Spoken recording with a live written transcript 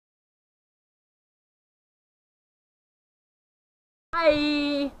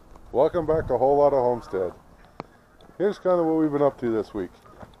Hi! Welcome back to a whole lot of Homestead. Here's kind of what we've been up to this week.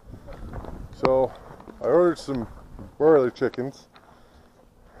 So, I ordered some broiler chickens,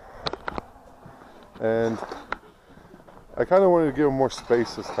 and I kind of wanted to give them more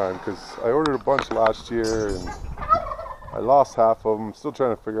space this time because I ordered a bunch last year and I lost half of them. I'm still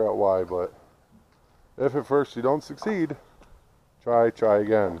trying to figure out why, but if at first you don't succeed, try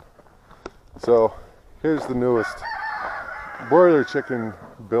again. So, here's the newest broiler chicken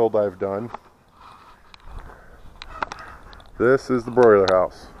build I've done. This is the broiler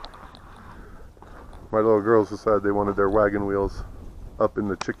house. My little girls decided they wanted their wagon wheels up in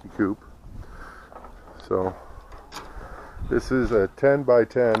the chicken coop. So this is a 10 by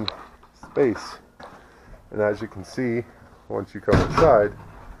 10 space. And as you can see, once you come inside,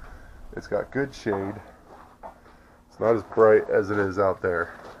 it's got good shade. It's not as bright as it is out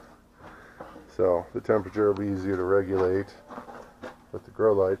there. So the temperature will be easier to regulate with the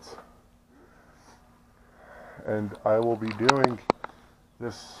grow lights. And I will be doing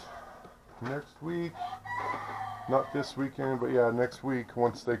this next week. Not this weekend, but yeah, next week.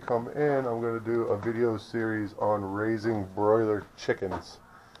 Once they come in, I'm going to do a video series on raising broiler chickens.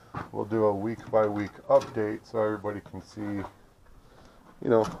 We'll do a week by week update so everybody can see, you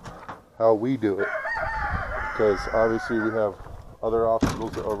know, how we do it. Because obviously we have other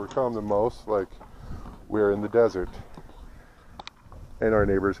obstacles to overcome the most, like we're in the desert and our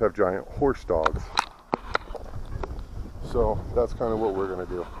neighbors have giant horse dogs. So that's kind of what we're going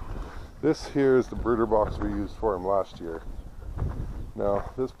to do. This here is the brooder box we used for him last year.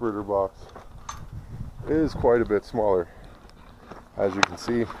 Now this brooder box is quite a bit smaller. As you can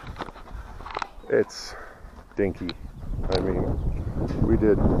see, it's dinky. I mean, we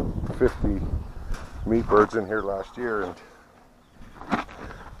did 50 meat birds in here last year and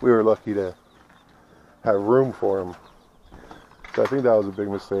we were lucky to have room for them. So I think that was a big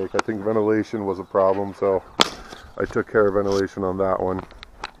mistake. I think ventilation was a problem, so I took care of ventilation on that one.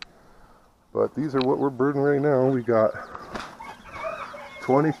 But these are what we're brooding right now. We got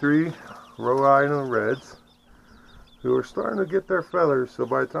 23 Rhode Reds who are starting to get their feathers, so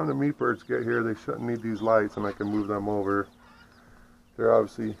by the time the meat birds get here, they shouldn't need these lights and I can move them over. They're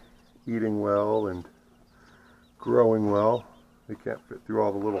obviously eating well and growing well. They can't fit through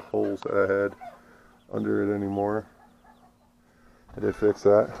all the little holes that I had under it anymore. I did fix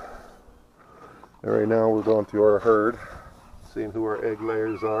that. And right now we're going through our herd, seeing who our egg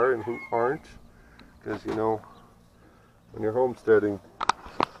layers are and who aren't. Because, you know, when you're homesteading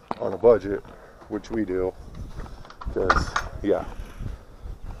on a budget, which we do, because, yeah,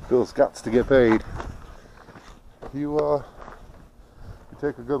 bills got to get paid, you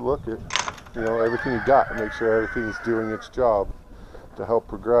take a good look at, you know, everything you got and make sure everything's doing its job to help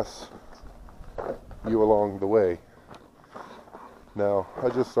progress you along the way. Now, I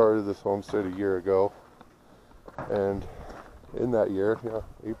just started this homestead a year ago, and in that year, yeah,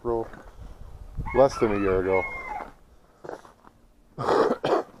 April, less than a year ago,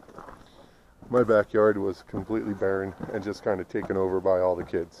 my backyard was completely barren and just kind of taken over by all the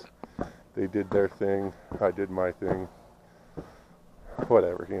kids. They did their thing, I did my thing,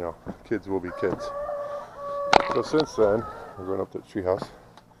 whatever, you know, kids will be kids. So since then, we're going up to the treehouse,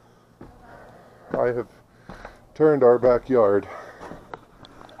 I have turned our backyard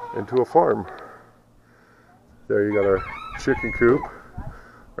into a farm. There you got our chicken coop,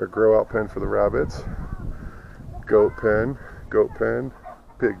 our grow out pen for the rabbits, goat pen,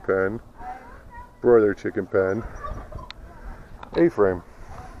 pig pen, broiler chicken pen, A-frame.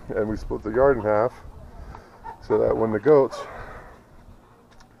 And we split the yard in half so that when the goats,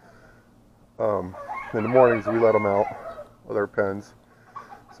 in the mornings we let them out of their pens.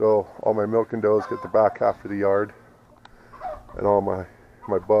 So all my milk and does get the back half of the yard, and all my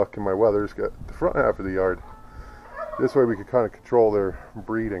buck and my wethers get the front half of the yard. This way we can kind of control their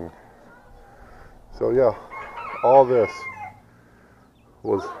breeding. So yeah, all this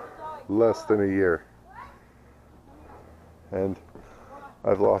was less than a year. And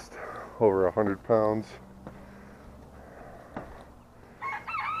I've lost over 100 pounds.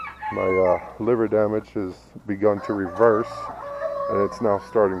 My liver damage has begun to reverse, and it's now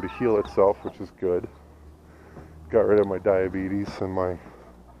starting to heal itself, which is good. Got rid of my diabetes and my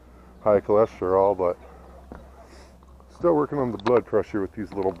high cholesterol, but still working on the blood pressure with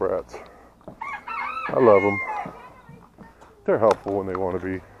these little brats. I love them. They're helpful when they want to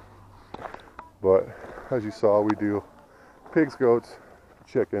be. But as you saw, we do pigs, goats,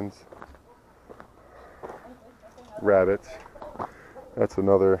 chickens, rabbits. That's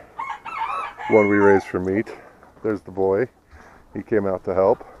another one we raise for meat. There's the boy. He came out to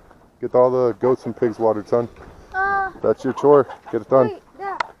help. Get all the goats and pigs watered, son. That's your chore. Get it done. Wait,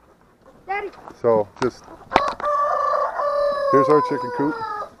 Daddy. So just, here's our chicken coop.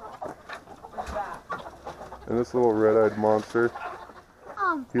 And this little red-eyed monster,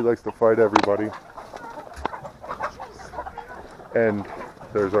 he likes to fight everybody. And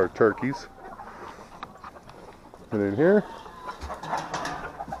there's our turkeys. And in here,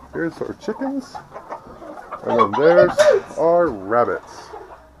 here's our chickens. And then there's our rabbits.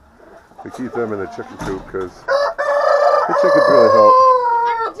 We keep them in the chicken coop because the chickens really help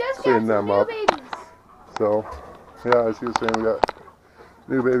clean them up. So, yeah, as he was saying, we got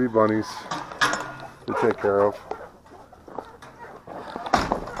new baby bunnies to take care of.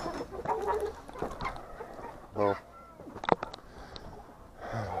 Well,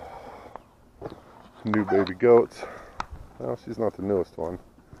 new baby goats. Well, she's not the newest one.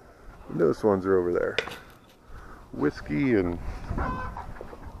 The newest ones are over there. Whiskey and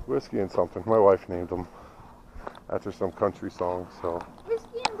something. My wife named them after some country song, so.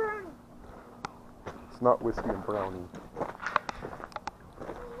 Whiskey and brownie. It's not whiskey and brownie.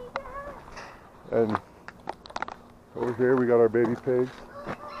 And over here we got our baby pigs.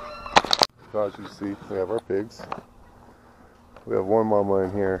 So as you see, we have our pigs. We have one mama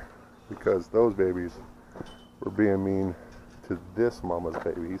in here because those babies were being mean to this mama's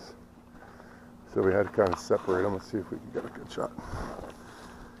babies. So we had to kind of separate them. Let's see if we can get a good shot.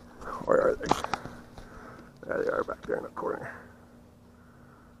 Where are they? There they are back there in the corner.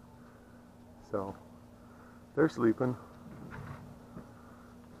 So they're sleeping.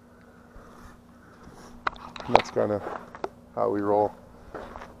 And that's kind of how we roll.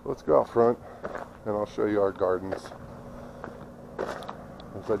 Let's go out front and I'll show you our gardens.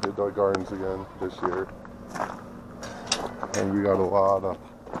 As I did our gardens again this year. And we got a lot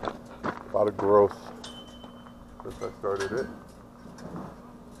of growth since I started it.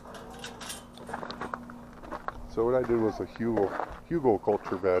 So what I did was a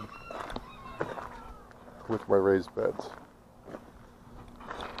hugelkultur bed with my raised beds.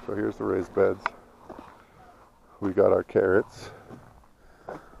 So here's the raised beds. We got our carrots,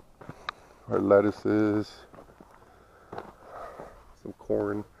 our lettuces, some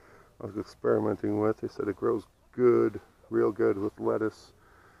corn I was experimenting with. They said it grows good, real good with lettuce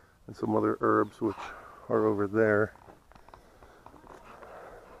and some other herbs which are over there.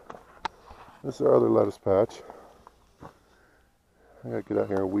 This is our other lettuce patch. I gotta get out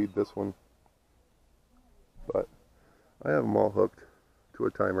here and weed this one. But I have them all hooked to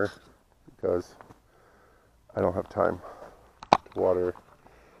a timer because I don't have time to water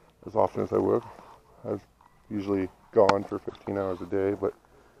as often as I would. I've usually gone for 15 hours a day, but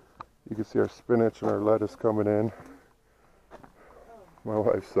you can see our spinach and our lettuce coming in. My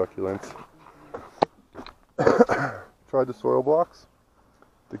wife's succulents. Tried the soil blocks.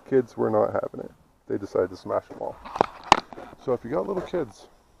 The kids were not having it. They decided to smash them all. So if you got little kids,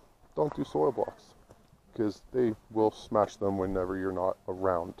 don't do soil blocks because they will smash them whenever you're not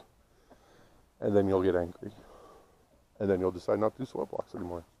around. And then you'll get angry. And then you'll decide not to do soil blocks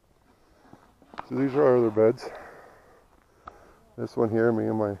anymore. So these are our other beds. This one here, me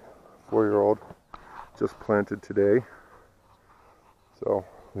and my 4-year-old just planted today. So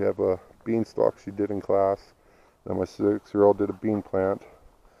we have a beanstalk she did in class. Then my 6-year-old did a bean plant.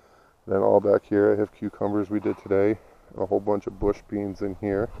 Then all back here I have cucumbers we did today. And a whole bunch of bush beans in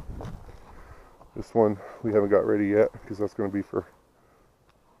here. This one we haven't got ready yet because that's going to be for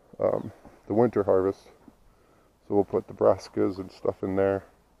the winter harvest. So we'll put the brassicas and stuff in there.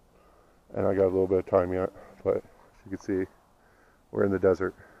 And I got a little bit of time yet. But as you can see, we're in the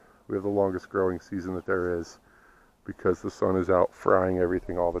desert. We have the longest growing season that there is because the sun is out frying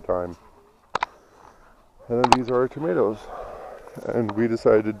everything all the time. And then these are our tomatoes. And we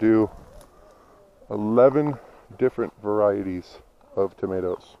decided to do 11 different varieties of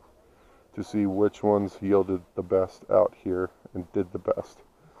tomatoes to see which ones yielded the best out here and did the best.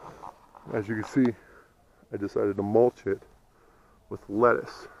 As you can see, I decided to mulch it with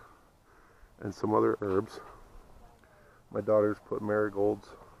lettuce and some other herbs. My daughters put marigolds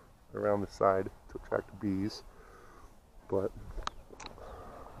around the side to attract bees. But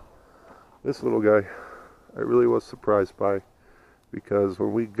this little guy, I really was surprised by because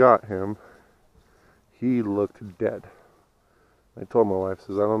when we got him, he looked dead. I told my wife,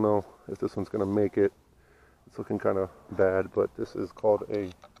 says, I don't know if this one's going to make it. It's looking kind of bad, but this is called a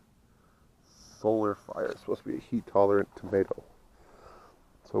solar fire. It's supposed to be a heat tolerant tomato.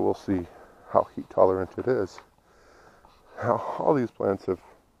 So we'll see how heat tolerant it is. Now, all these plants have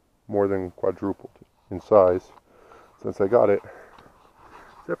more than quadrupled in size since I got it,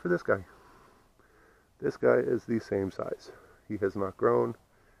 except for this guy. This guy is the same size. He has not grown.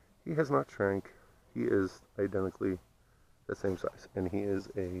 He has not shrank. He is identically the same size. And he is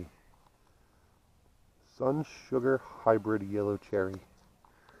a Sun Sugar Hybrid Yellow Cherry.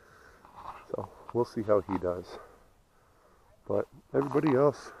 So we'll see how he does. But everybody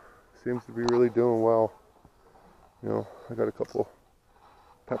else seems to be really doing well. You know, I got a couple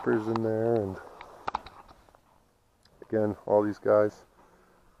peppers in there, and again, all these guys,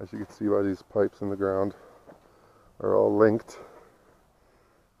 as you can see by these pipes in the ground, are all linked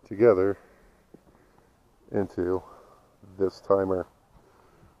together into this timer,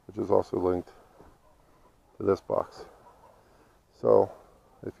 which is also linked to this box. So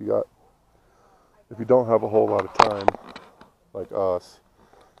if you don't have a whole lot of time like us,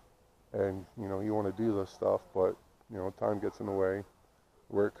 and you know you want to do this stuff, but you know time gets in the way,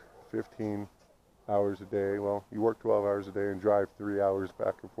 work 15 hours a day, well you work 12 hours a day and drive 3 hours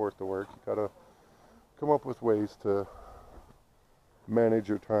back and forth to work, you gotta come up with ways to manage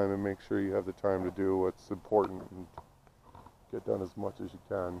your time and make sure you have the time to do what's important and get done as much as you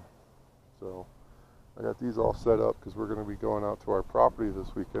can. So I got these all set up because we're going to be going out to our property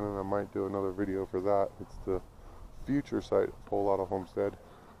this weekend, and I might do another video for that. It's the future site of Whole Lotta Homestead,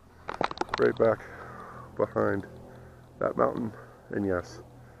 right back behind that mountain. And yes,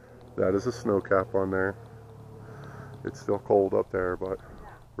 that is a snow cap on there. It's still cold up there, but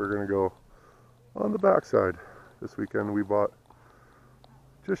we're going to go on the backside this weekend. We bought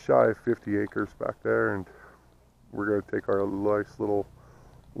just shy of 50 acres back there, and we're going to take our nice little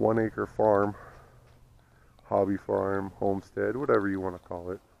 1 acre farm, hobby farm, homestead, whatever you want to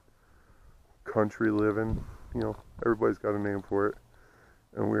call it, country living, you know, everybody's got a name for it,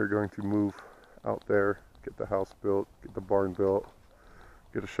 and we're going to move out there, get the house built, get the barn built,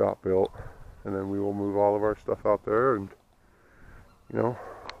 get a shop built, and then we will move all of our stuff out there, and you know,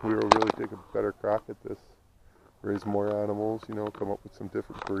 we will really take a better crack at this, raise more animals, you know, come up with some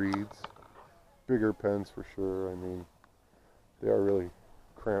different breeds, bigger pens for sure. I mean, they are really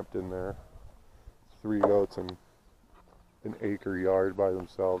cramped in there. 3 goats in an acre yard by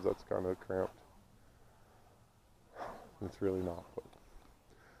themselves, that's kind of cramped. It's really not, but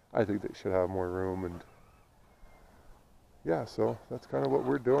I think they should have more room. And yeah, so that's kind of what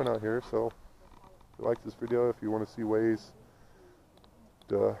we're doing out here. So if you like this video, if you want to see ways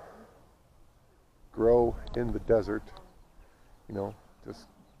to grow in the desert, you know, just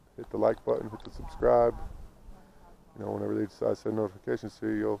hit the like button, hit the subscribe. You know, whenever they decide to send notifications to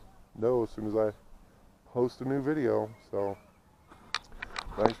you, you'll know as soon as I post a new video. So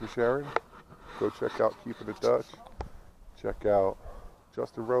thanks for sharing. Go check out Keeping It Dutch. Check out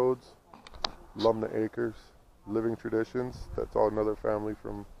Justin Rhodes, Lumna Acres, Living Traditions. That's all another family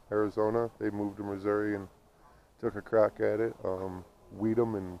from Arizona. They moved to Missouri and took a crack at it.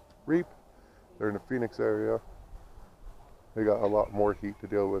 Weed'em and Reap. They're in the Phoenix area. They got a lot more heat to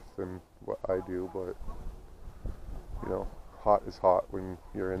deal with than what I do, but you know, hot is hot when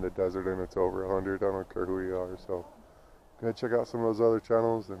you're in the desert and it's over 100. I don't care who you are. So go ahead, check out some of those other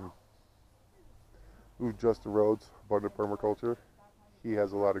channels. And Justin Rhodes, Abundant Permaculture. He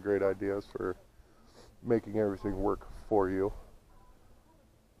has a lot of great ideas for making everything work for you.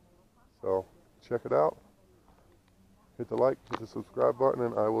 So check it out. Hit the like, hit the subscribe button,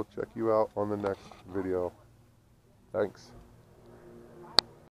 and I will check you out on the next video. Thanks.